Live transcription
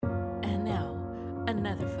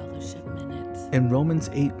Another Fellowship Minute. In Romans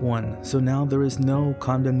 8:1, so now there is no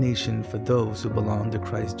condemnation for those who belong to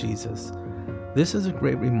Christ Jesus. This is a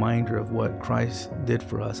great reminder of what Christ did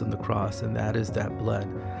for us on the cross, and that is that blood.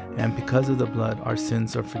 And because of the blood, our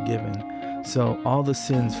sins are forgiven. So all the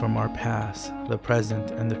sins from our past, the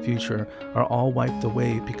present, and the future are all wiped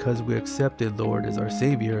away because we accepted Lord as our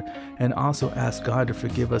Savior and also asked God to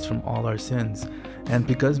forgive us from all our sins. And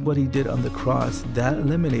because what He did on the cross, that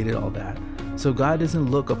eliminated all that. So God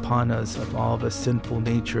doesn't look upon us of all the sinful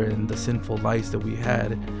nature and the sinful lives that we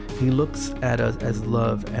had. He looks at us as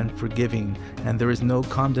love and forgiving, and there is no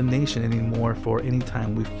condemnation anymore for any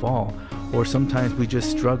time we fall, or sometimes we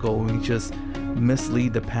just struggle, we just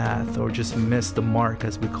mislead the path or just miss the mark,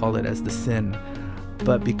 as we call it, as the sin.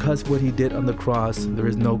 But because what He did on the cross, there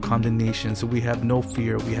is no condemnation, so we have no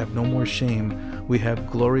fear, we have no more shame, we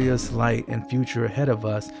have glorious light and future ahead of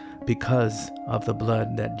us because of the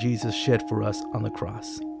blood that Jesus shed for us on the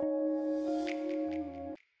cross.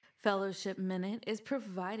 Fellowship Minute is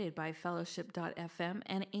provided by Fellowship.fm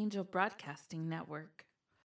and Angel Broadcasting Network.